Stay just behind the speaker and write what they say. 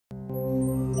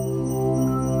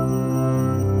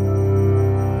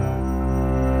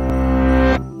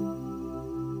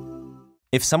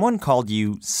If someone called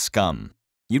you scum,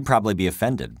 you'd probably be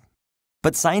offended.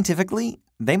 But scientifically,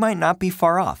 they might not be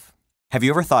far off. Have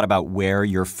you ever thought about where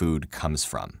your food comes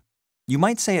from? You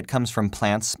might say it comes from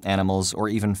plants, animals, or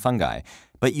even fungi,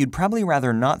 but you'd probably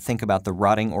rather not think about the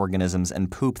rotting organisms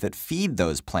and poop that feed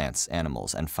those plants,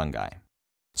 animals, and fungi.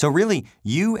 So really,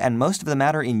 you and most of the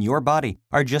matter in your body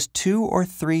are just 2 or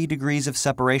 3 degrees of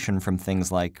separation from things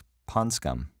like pond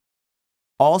scum.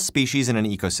 All species in an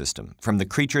ecosystem, from the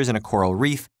creatures in a coral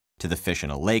reef, to the fish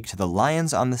in a lake, to the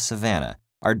lions on the savanna,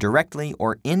 are directly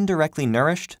or indirectly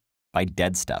nourished by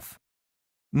dead stuff.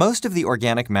 Most of the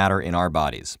organic matter in our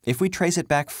bodies, if we trace it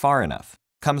back far enough,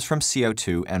 comes from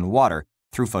CO2 and water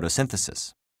through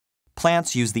photosynthesis.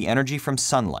 Plants use the energy from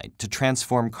sunlight to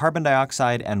transform carbon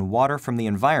dioxide and water from the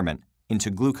environment into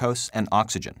glucose and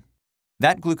oxygen.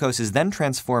 That glucose is then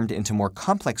transformed into more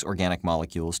complex organic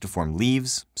molecules to form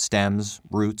leaves, stems,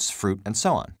 roots, fruit, and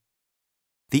so on.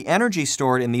 The energy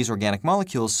stored in these organic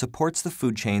molecules supports the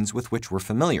food chains with which we're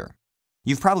familiar.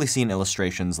 You've probably seen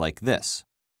illustrations like this,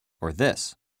 or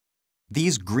this.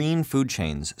 These green food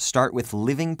chains start with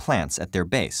living plants at their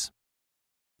base.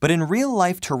 But in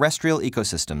real-life terrestrial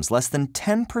ecosystems, less than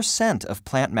 10% of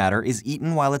plant matter is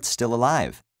eaten while it's still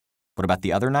alive. What about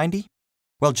the other 90%?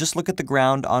 Well, just look at the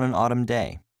ground on an autumn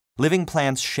day. Living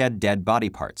plants shed dead body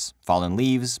parts, fallen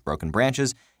leaves, broken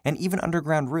branches, and even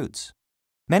underground roots.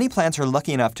 Many plants are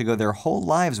lucky enough to go their whole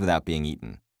lives without being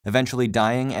eaten, eventually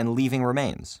dying and leaving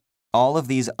remains. All of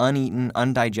these uneaten,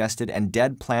 undigested, and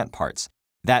dead plant parts,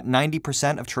 that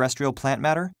 90% of terrestrial plant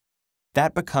matter,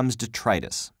 that becomes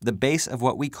detritus, the base of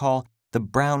what we call the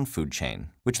brown food chain,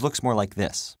 which looks more like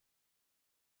this.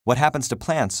 What happens to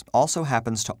plants also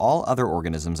happens to all other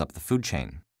organisms up the food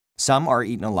chain. Some are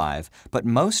eaten alive, but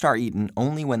most are eaten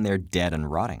only when they're dead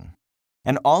and rotting.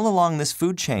 And all along this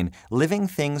food chain, living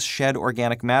things shed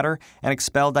organic matter and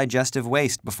expel digestive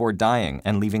waste before dying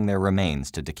and leaving their remains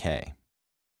to decay.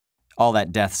 All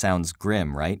that death sounds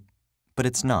grim, right? But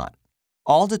it's not.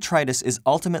 All detritus is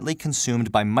ultimately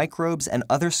consumed by microbes and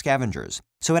other scavengers,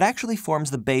 so it actually forms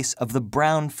the base of the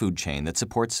brown food chain that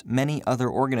supports many other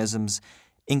organisms,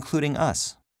 including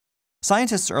us.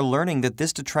 Scientists are learning that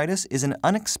this detritus is an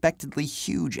unexpectedly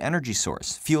huge energy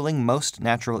source, fueling most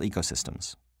natural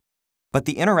ecosystems. But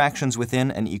the interactions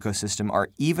within an ecosystem are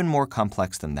even more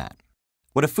complex than that.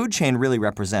 What a food chain really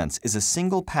represents is a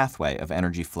single pathway of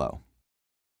energy flow.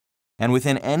 And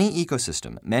within any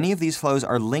ecosystem, many of these flows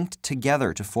are linked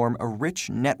together to form a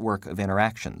rich network of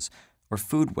interactions, or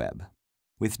food web,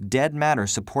 with dead matter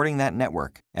supporting that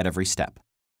network at every step.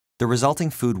 The resulting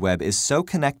food web is so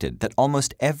connected that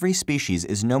almost every species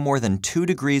is no more than 2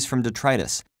 degrees from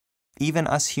detritus, even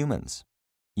us humans.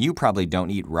 You probably don't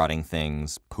eat rotting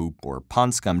things, poop, or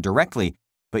pond scum directly,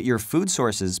 but your food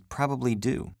sources probably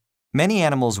do. Many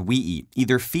animals we eat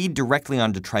either feed directly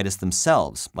on detritus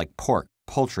themselves, like pork,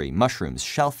 poultry, mushrooms,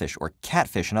 shellfish, or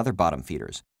catfish and other bottom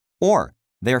feeders, or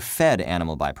they're fed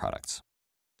animal byproducts.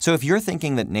 So if you're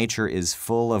thinking that nature is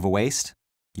full of waste,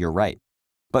 you're right.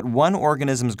 But one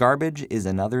organism's garbage is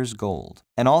another's gold,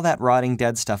 and all that rotting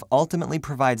dead stuff ultimately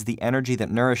provides the energy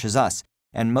that nourishes us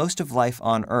and most of life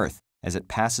on Earth as it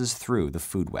passes through the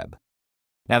food web.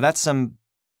 Now that's some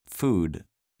food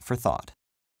for thought.